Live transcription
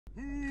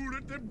Ooh,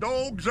 let them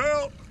dogs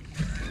out.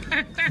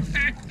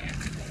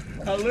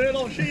 A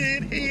little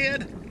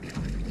shithead.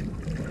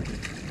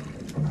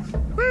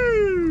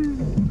 Woo!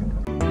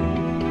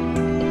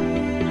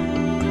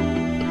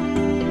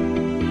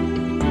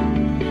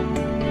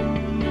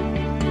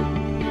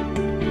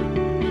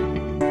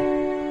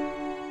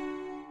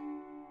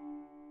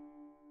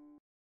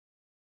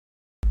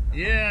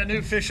 Yeah, I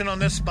knew fishing on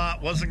this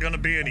spot wasn't going to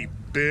be any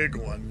big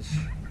ones.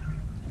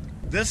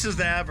 This is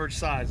the average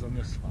size on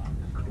this spot.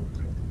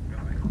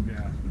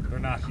 Yeah, they're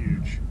not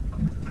huge.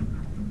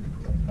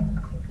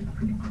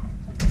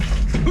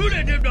 Who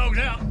let them dogs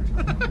out?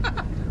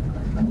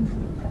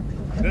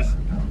 This,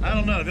 I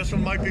don't know, this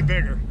one might be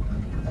bigger.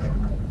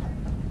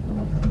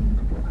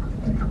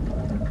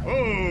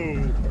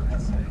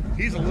 Oh,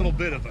 he's a little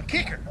bit of a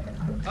kicker.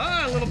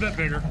 Ah, a little bit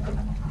bigger.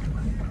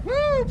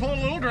 Woo, pull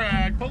a little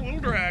drag, pull a little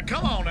drag.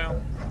 Come on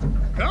now.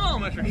 Come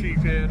on, Mr.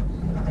 Sheepshead.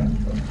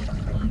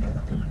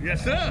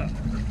 Yes, sir.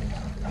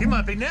 He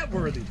might be net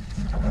worthy.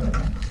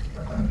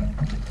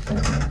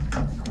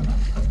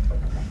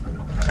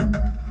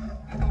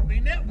 He'll be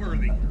net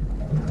worthy.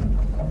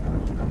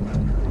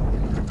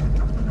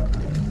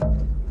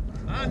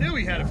 I knew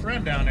he had a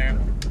friend down there.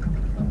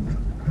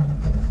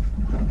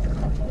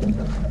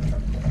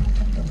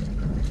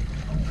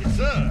 Yes,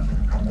 sir.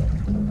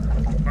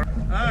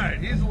 Alright,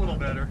 he's a little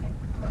better.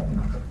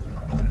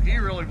 He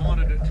really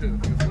wanted it too.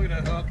 The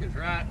Fluto hook is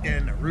right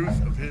in the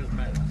roof of his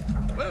mouth.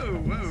 Whoa,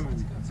 whoa.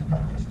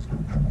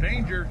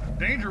 Danger,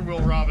 danger, Will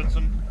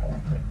Robinson.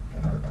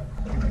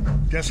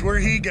 Guess where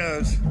he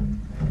goes?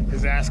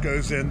 His ass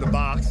goes in the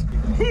box.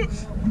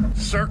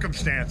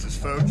 Circumstances,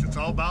 folks. It's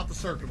all about the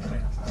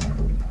circumstances.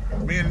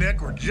 Me and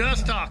Nick were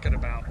just talking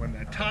about when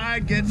the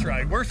tide gets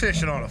right. We're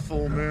fishing on a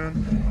full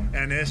moon,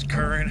 and this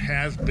current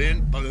has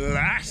been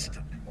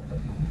blasted.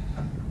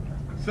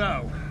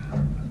 So,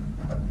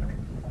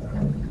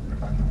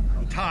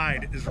 the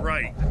tide is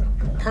right.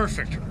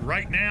 Perfect.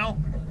 Right now,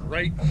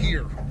 right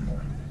here.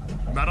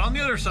 Not on the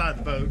other side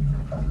of the boat,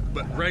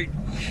 but right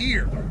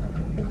here.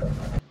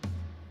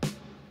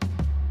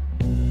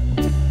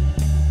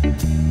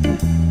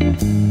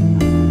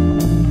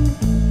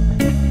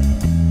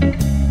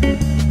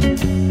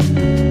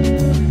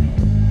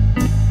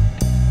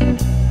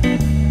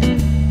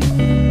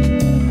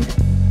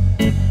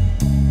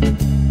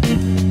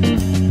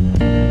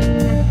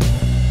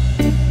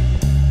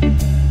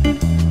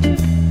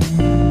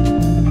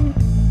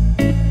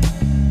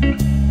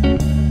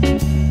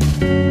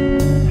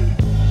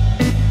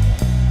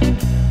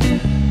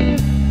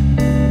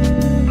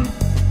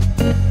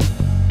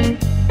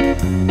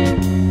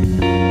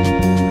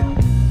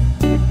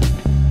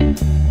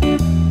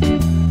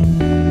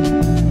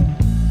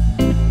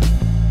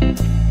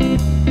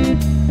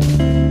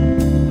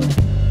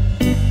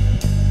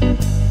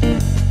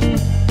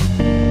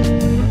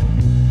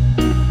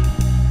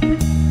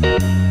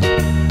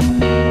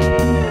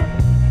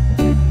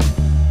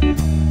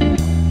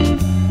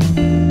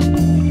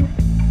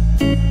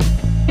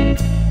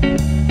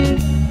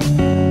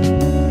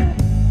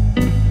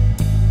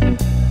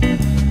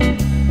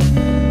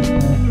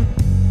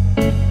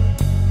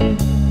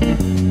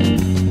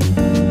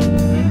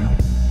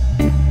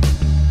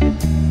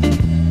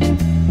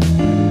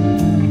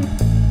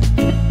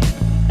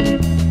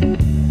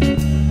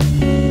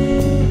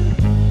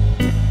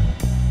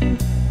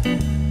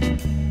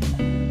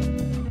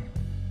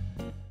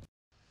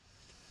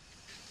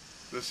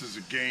 This is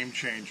a game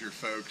changer,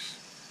 folks.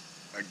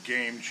 A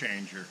game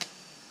changer.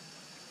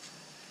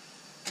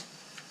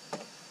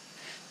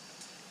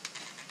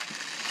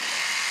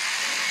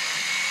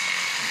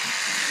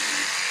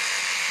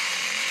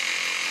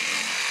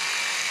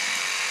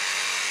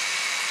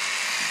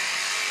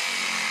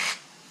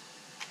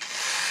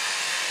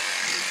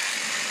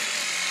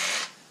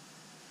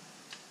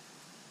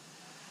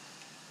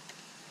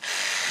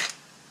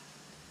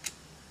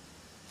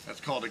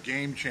 That's called a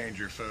game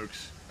changer,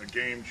 folks. A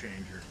game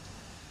changer.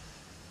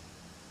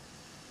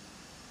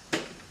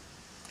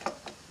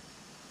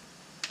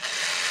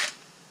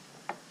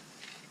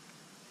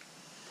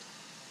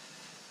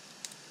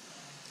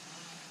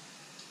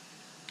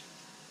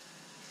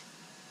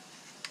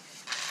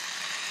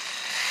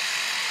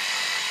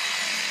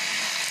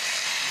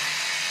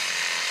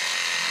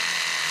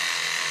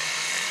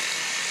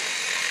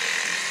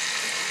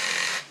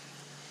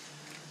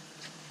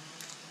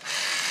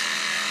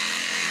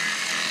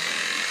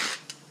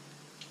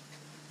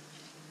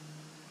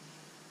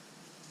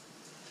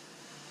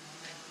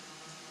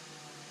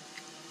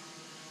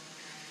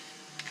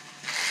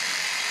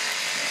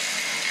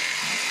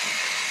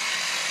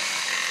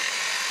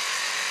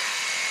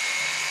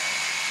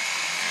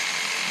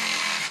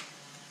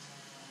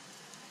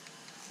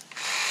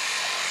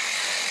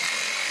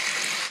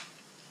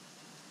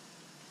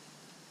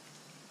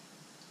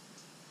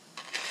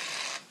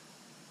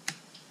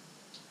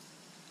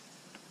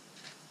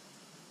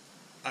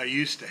 I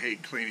used to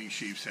hate cleaning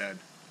Sheepshead,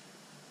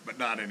 but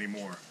not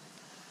anymore.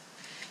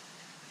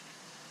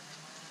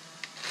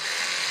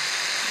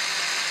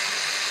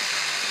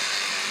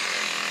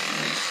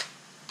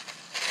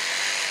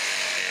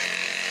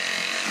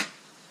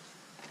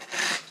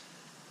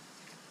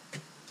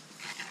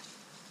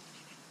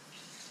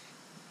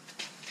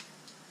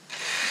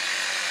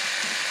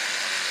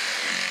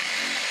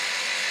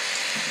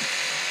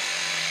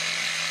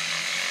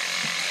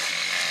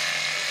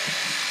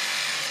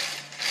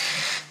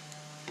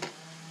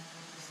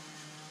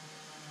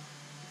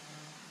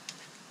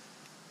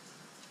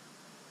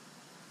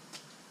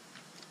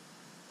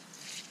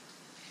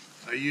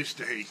 used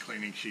to hate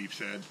cleaning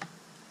sheepshead.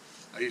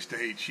 I used to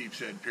hate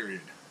sheepshead,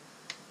 period.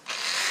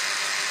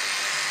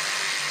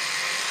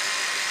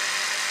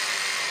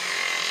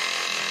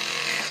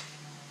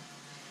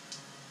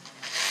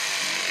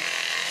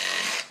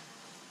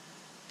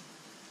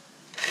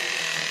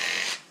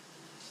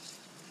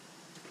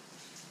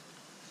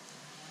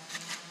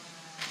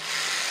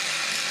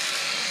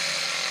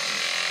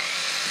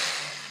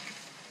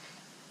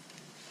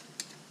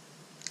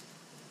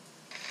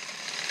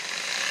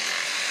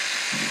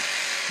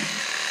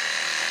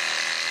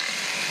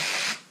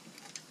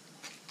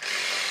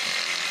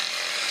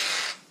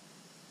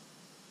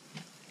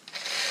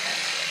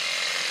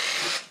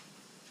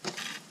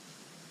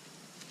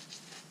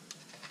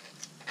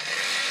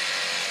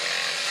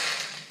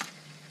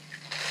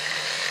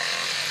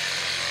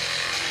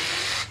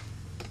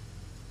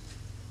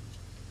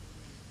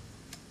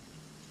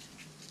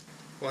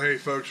 Well, hey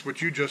folks,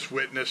 what you just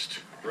witnessed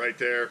right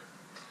there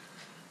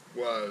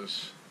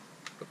was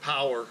the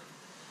power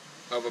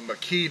of a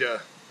Makita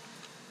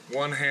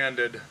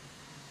one-handed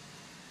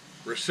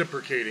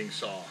reciprocating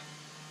saw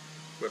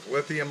with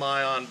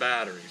lithium-ion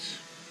batteries.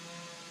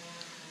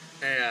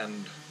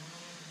 And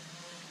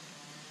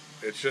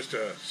it's just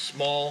a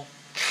small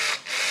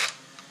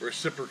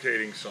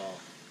reciprocating saw.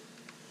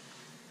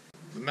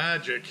 The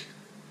magic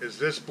is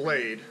this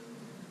blade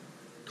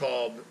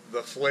called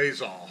the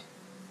fILLET.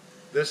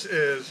 This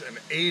is an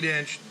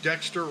 8-inch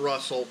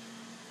Dexter-russell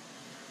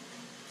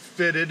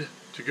fitted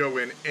to go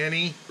in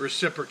any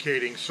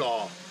reciprocating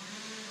saw.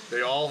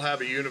 They all have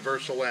a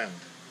universal end.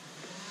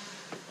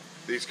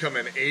 These come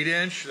in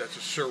 8-inch, that's a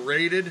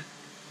serrated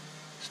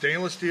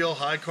stainless steel,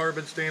 high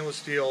carbon stainless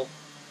steel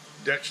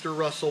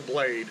Dexter-russell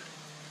blade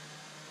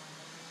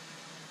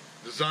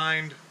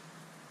designed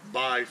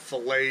by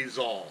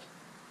fILLET.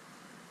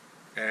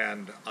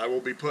 And I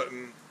will be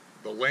putting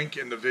the link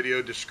in the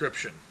video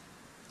description,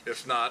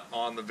 if not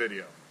on the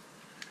video.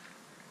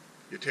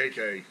 You take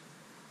a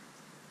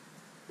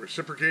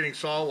reciprocating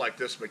saw like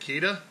this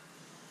Makita,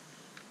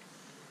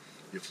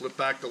 you flip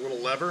back the little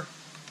lever,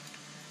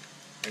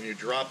 and you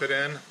drop it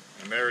in,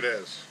 and there it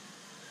is.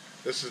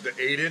 This is the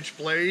 8-inch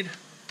blade,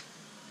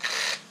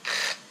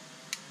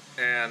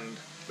 and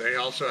they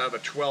also have a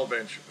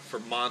 12-inch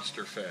for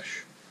monster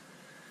fish.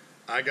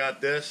 I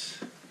got this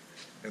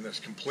in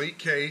this complete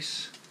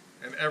case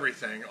and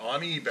everything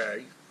on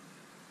eBay.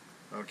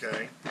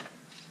 Okay.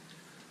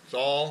 It's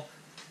all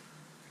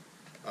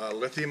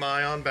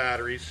lithium-ion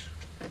batteries.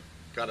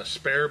 Got a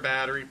spare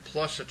battery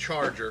plus a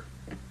charger.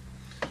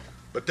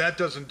 But that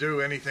doesn't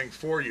do anything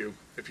for you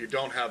if you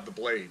don't have the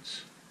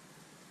blades.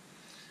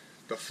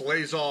 The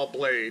fILLET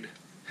blade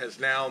has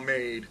now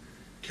made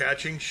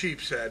catching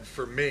sheepshead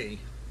for me.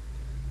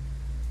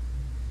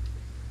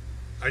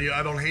 I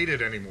don't hate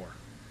it anymore.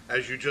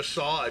 As you just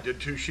saw, I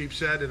did 2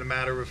 sheepshead in a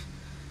matter of,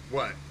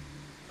 what?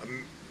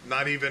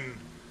 Not even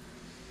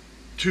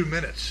 2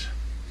 minutes.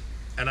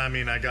 And I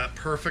mean, I got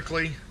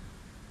perfectly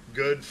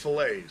good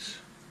fillets.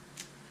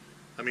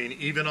 I mean,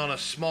 even on a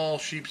small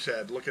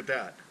sheepshead, look at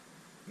that.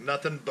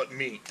 Nothing but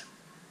meat.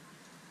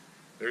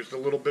 There's the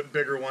little bit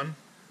bigger one.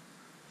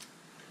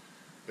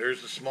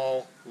 There's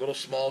the little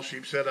small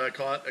sheepshead I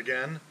caught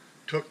again.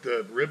 Took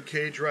the rib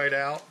cage right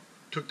out.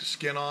 Took the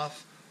skin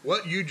off.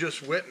 What you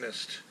just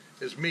witnessed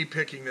is me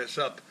picking this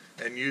up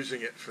and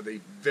using it for the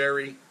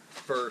very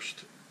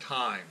first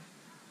time.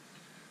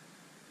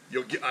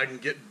 I can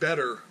get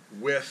better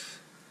with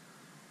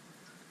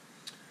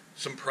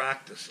some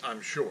practice,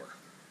 I'm sure.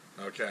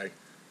 Okay,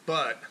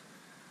 but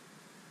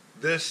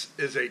this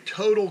is a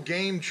total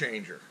game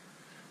changer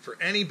for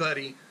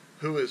anybody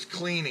who is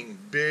cleaning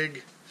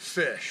big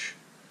fish.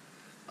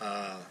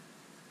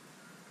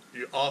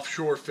 You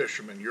offshore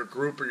fishermen, your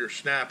grouper, your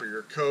snapper,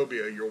 your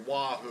cobia, your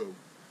wahoo,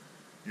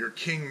 your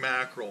king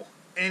mackerel,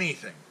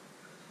 anything.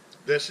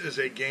 This is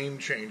a game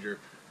changer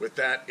with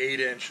that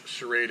 8-inch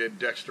serrated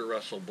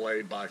Dexter-russell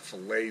blade by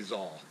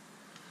fILLET.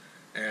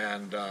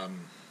 And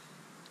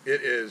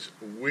it is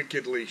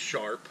wickedly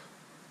sharp,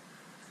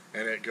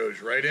 and it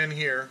goes right in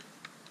here.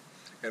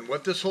 And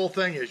what this whole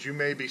thing is, you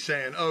may be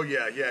saying, oh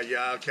yeah,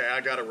 okay,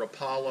 I got a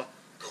Rapala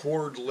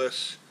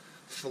cordless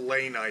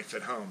fillet knife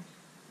at home.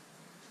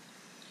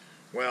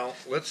 Well,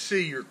 let's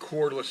see your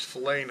cordless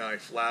fillet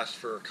knife last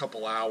for a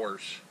couple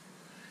hours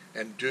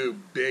and do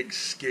big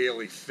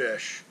scaly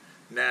fish,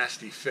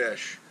 nasty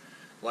fish,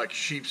 like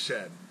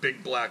sheepshead,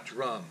 big black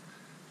drum,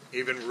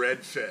 even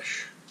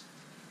redfish,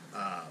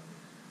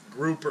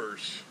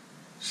 groupers,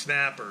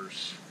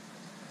 snappers,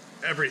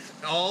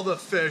 everything. All the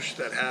fish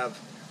that have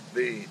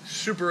the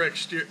super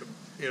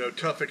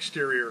tough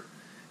exterior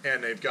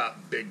and they've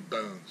got big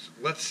bones.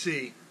 Let's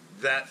see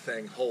that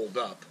thing hold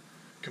up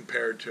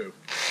compared to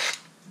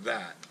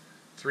that.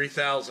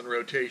 3,000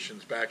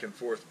 rotations back and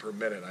forth per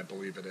minute, I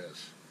believe it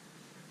is.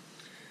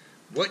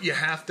 What you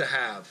have to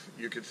have,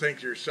 you could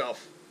think to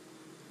yourself,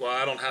 well,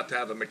 I don't have to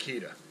have a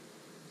Makita.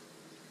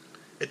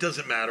 It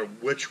doesn't matter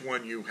which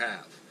one you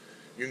have.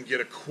 You can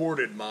get a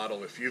corded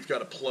model if you've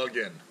got a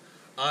plug-in.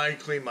 I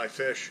clean my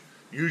fish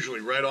usually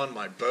right on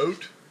my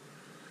boat,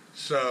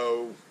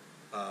 so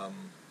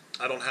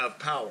I don't have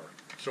power,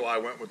 so I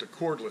went with the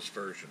cordless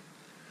version.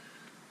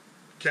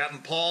 Captain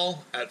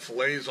Paul at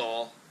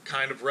fILLET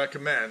kind of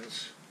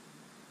recommends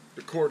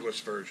the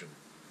cordless version.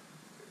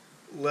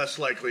 Less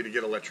likely to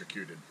get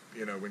electrocuted,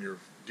 you know, when you're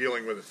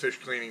dealing with a fish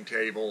cleaning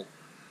table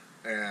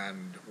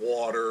and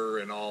water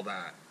and all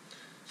that.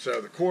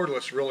 So the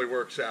cordless really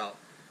works out.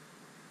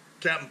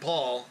 Captain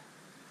Paul,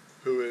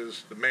 who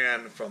is the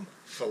man from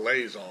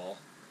fILLET,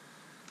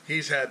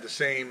 he's had the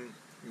same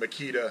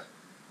Makita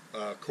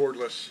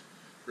cordless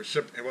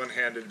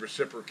one-handed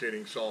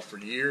reciprocating saw for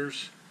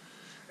years,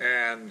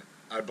 and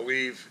I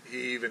believe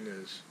he even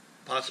is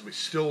possibly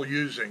still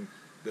using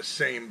the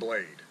same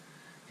blade.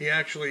 He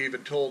actually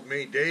even told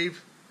me,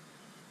 Dave,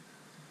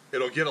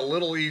 it'll get a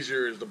little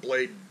easier as the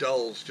blade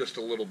dulls just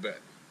a little bit,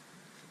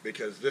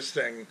 because this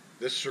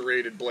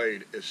serrated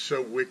blade is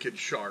so wicked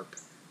sharp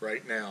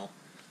right now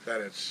that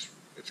it's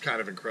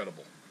kind of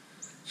incredible.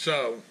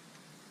 So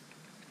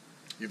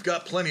you've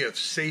got plenty of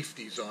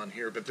safeties on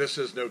here, but this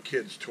is no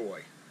kid's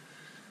toy.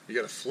 You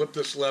got to flip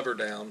this lever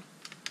down,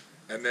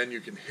 and then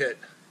you can hit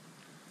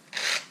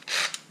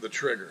the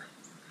trigger.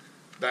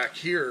 Back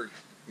here,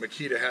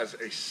 Makita has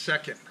a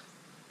second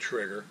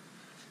trigger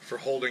for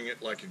holding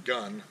it like a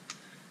gun,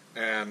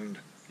 and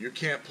you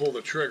can't pull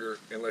the trigger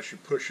unless you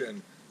push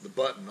in the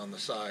button on the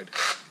side,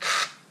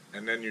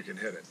 and then you can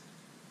hit it.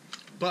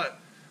 But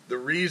the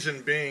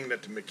reason being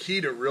that the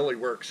Makita really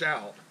works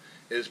out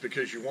is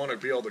because you want to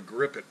be able to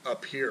grip it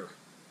up here.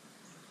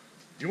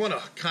 You want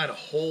to kind of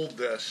hold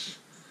this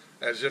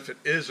as if it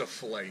is a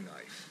fillet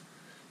knife.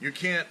 You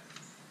can't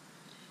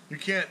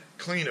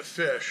clean a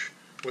fish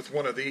with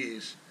one of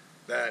these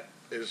that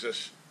is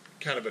this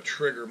kind of a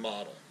trigger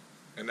model,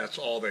 and that's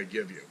all they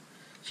give you.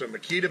 So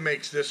Makita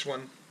makes this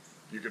one.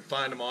 You can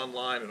find them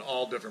online at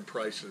all different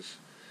prices.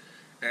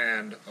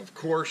 And of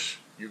course,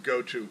 you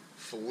go to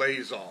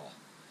fILLET.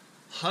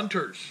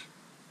 Hunters.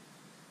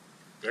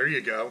 There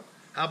you go.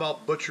 How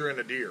about butchering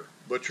a deer,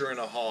 butchering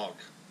a hog?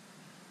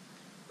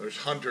 There's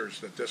hunters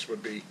that this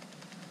would be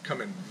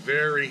coming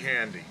very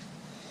handy.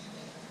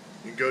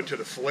 You can go to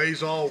the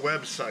fILLET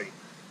website.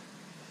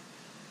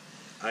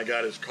 I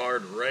got his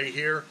card right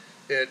here.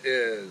 It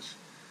is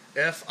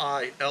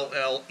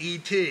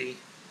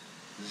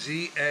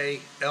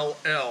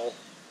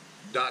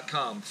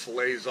FILLETZALL.com,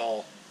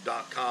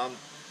 filletzall.com,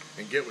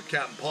 and get with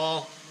Captain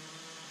Paul.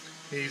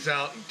 He's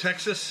out in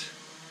Texas,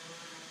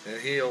 and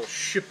he'll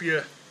ship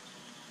you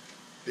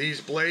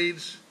these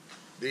blades.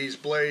 These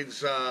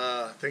blades,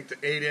 I think the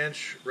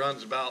 8-inch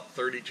runs about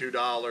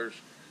 $32.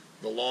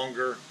 The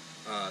longer,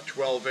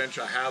 12-inch,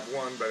 I have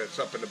one, but it's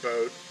up in the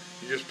boat.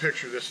 You just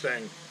picture this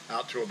thing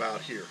out to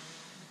about here.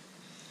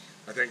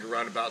 I think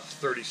around about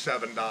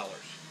 $37.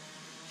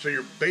 So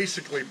you're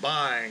basically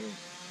buying,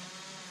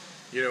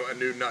 you know, a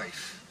new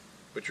knife,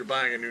 but you're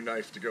buying a new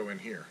knife to go in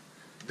here.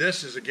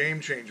 This is a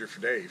game changer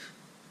for Dave.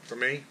 For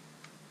me,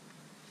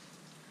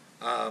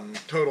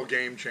 total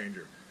game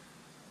changer.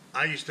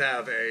 I used to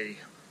have a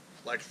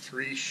like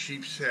 3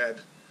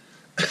 Sheepshead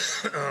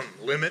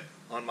limit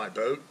on my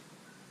boat,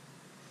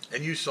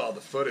 and you saw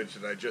the footage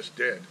that I just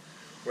did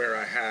where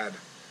I had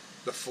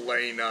the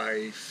fillet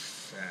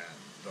knife and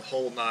the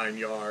whole 9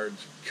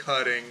 yards,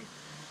 cutting.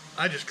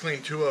 I just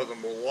cleaned 2 of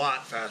them a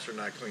lot faster than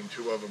I cleaned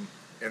 2 of them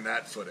in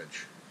that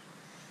footage.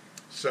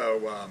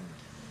 So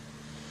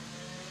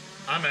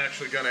I'm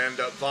actually going to end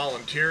up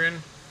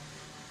volunteering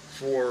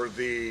for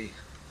the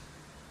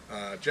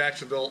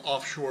Jacksonville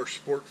Offshore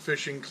Sport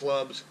Fishing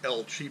Club's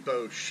El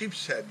Cheapo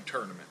Sheepshead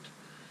tournament,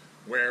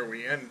 where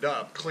we end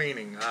up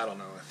cleaning, I don't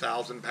know,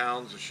 1,000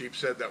 pounds of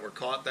sheepshead that were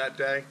caught that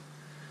day.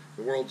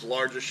 The world's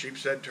largest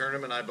sheepshead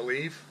tournament, I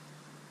believe,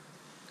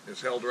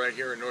 is held right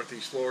here in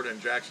Northeast Florida in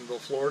Jacksonville,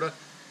 Florida,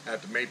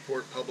 at the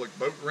Mayport Public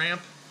Boat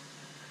Ramp,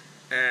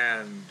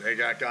 and they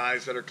got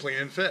guys that are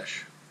cleaning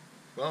fish.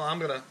 Well, I'm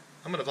gonna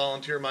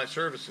volunteer my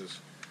services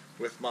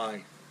with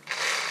my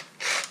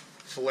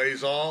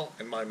fILLET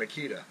and my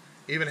Makita.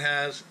 Even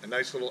has a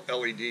nice little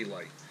LED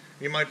light.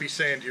 You might be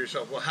saying to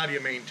yourself, well, how do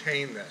you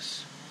maintain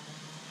this?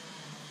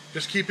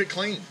 Just keep it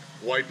clean.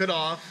 Wipe it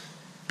off.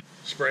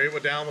 Spray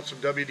it down with some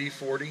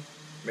WD-40.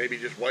 Maybe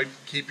just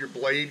keep your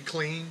blade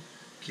clean.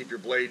 Keep your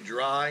blade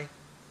dry.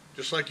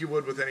 Just like you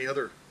would with any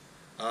other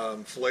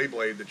fillet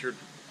blade that you're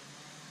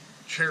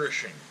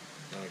cherishing.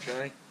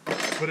 Okay?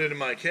 Put it in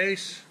my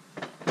case.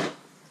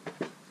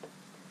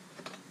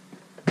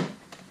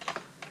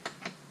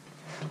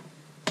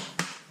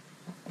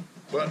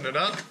 Button it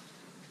up,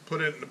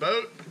 put it in the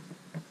boat,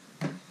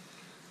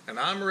 and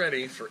I'm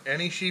ready for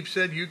any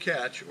sheepshead you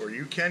catch, or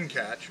you can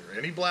catch, or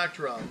any black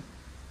drum,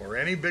 or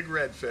any big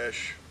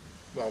redfish,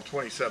 well,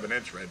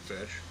 27-inch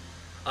redfish.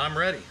 I'm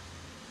ready.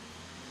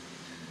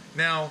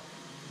 Now,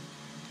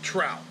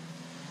 trout,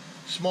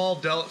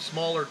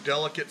 smaller,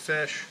 delicate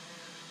fish,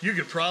 you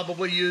could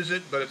probably use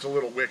it, but it's a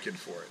little wicked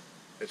for it.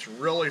 It's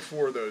really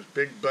for those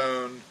big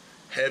boned,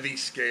 heavy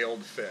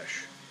scaled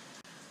fish.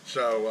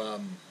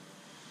 So,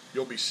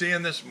 you'll be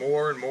seeing this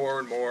more and more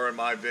and more in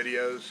my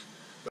videos,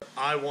 but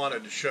I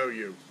wanted to show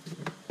you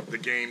the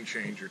game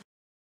changer.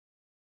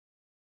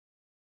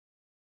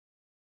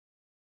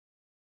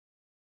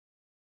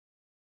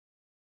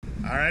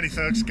 Alrighty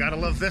folks, gotta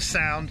love this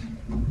sound.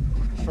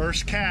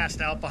 First cast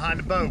out behind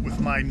the boat with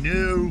my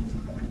new,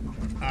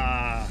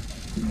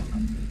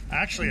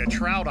 actually a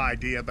trout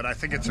idea, but I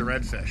think it's a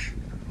redfish.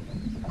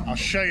 I'll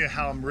show you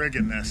how I'm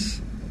rigging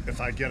this if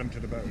I get him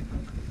to the boat.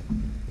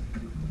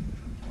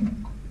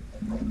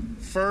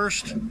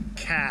 First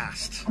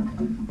cast.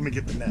 Let me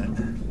get the net.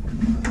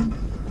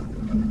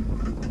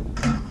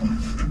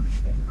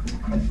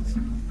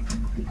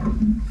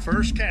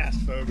 First cast,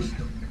 folks.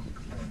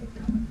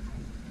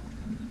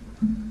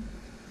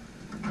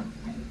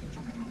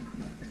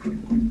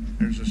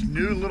 There's this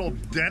new little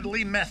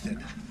deadly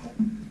method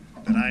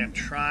that I am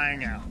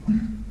trying out. I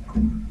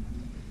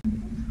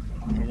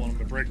don't want them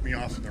to break me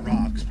off in the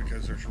rocks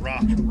because there's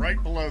rocks right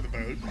below the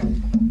boat.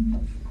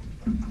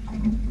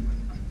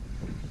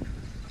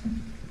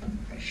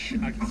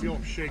 I can feel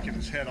him shaking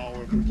his head all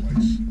over the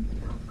place.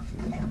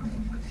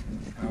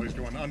 Now he's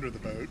going under the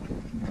boat.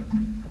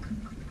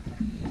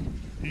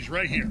 He's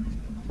right here.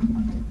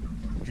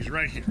 He's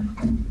right here.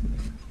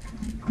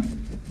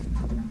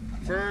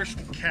 First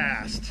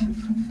cast.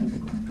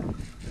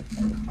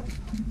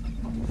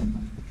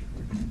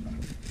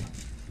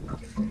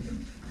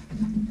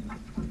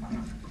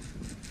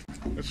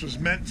 This was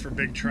meant for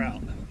big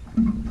trout.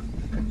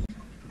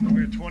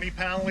 Only a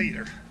 20-pound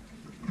leader.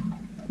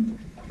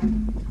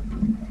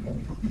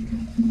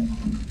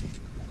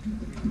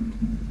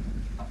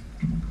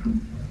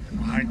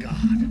 My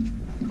God.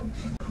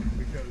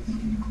 Because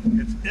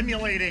it's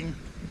emulating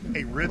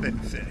a ribbon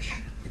fish.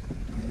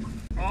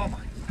 Oh my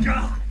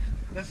God.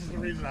 This is the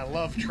reason I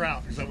love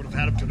trout, because I would have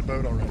had them to the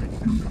boat already.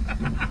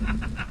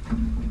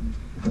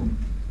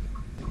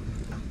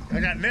 I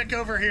got Nick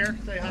over here.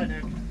 Say hi,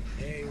 Nick.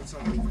 Hey, what's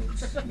up,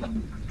 folks?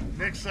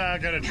 Nick's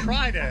going to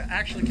try to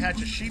actually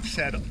catch a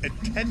sheepshead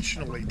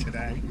intentionally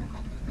today.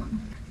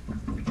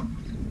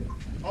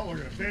 Oh, look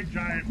at a big,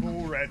 giant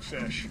bull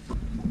redfish.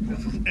 This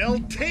is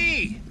LT,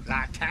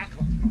 light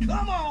tackle.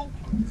 Come on!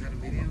 Is that a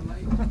medium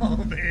light?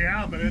 Oh,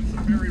 yeah, but it's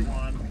a fairy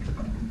one.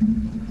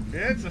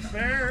 It's a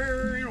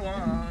fairy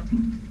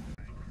one.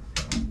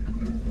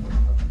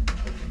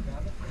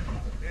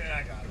 Yeah,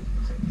 I got it.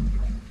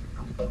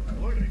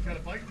 Look at it, he's got a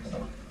bite this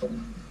time.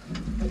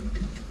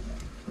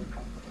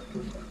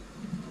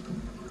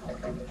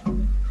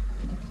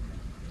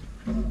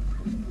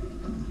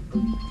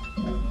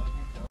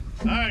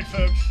 All right,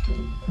 folks.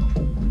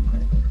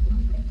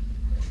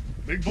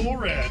 Big bull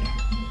red.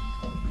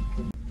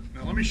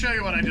 Now let me show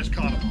you what I just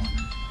caught him on.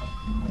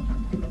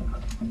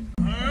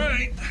 All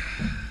right.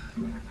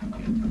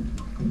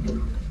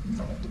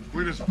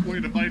 Look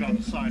at the bite on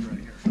the side right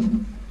here.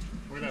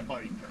 Look at that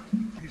bite.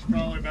 He's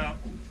probably about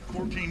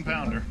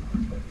 14-pounder.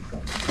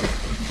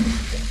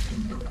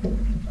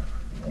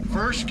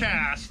 First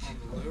cast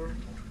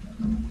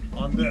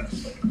on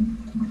this.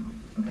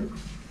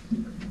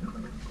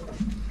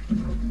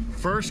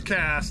 First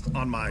cast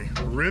on my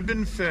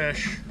ribbon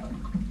fish.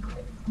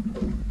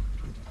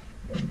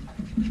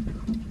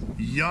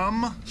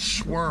 Yum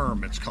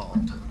Swerm, it's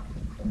called.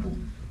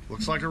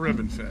 Looks like a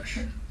ribbon fish.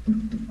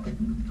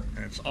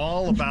 And it's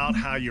all about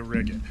how you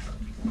rig it.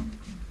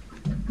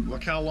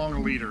 Look how long a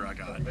leader I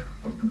got.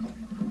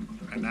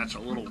 And that's a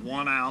little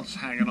 1 ounce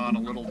hanging on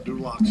a little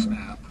dewlock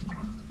snap.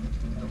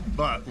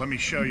 But let me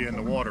show you in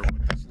the water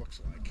what this looks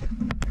like.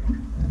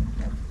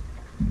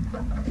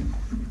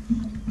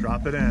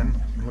 Drop it in.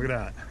 Look at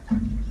that.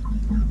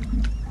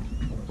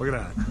 Look at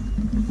that.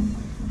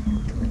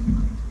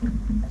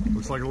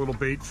 Looks like a little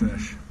bait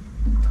fish.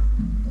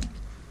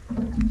 I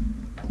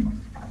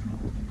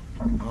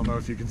don't know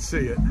if you can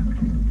see it,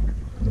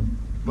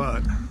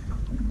 but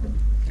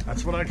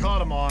that's what I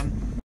caught him on.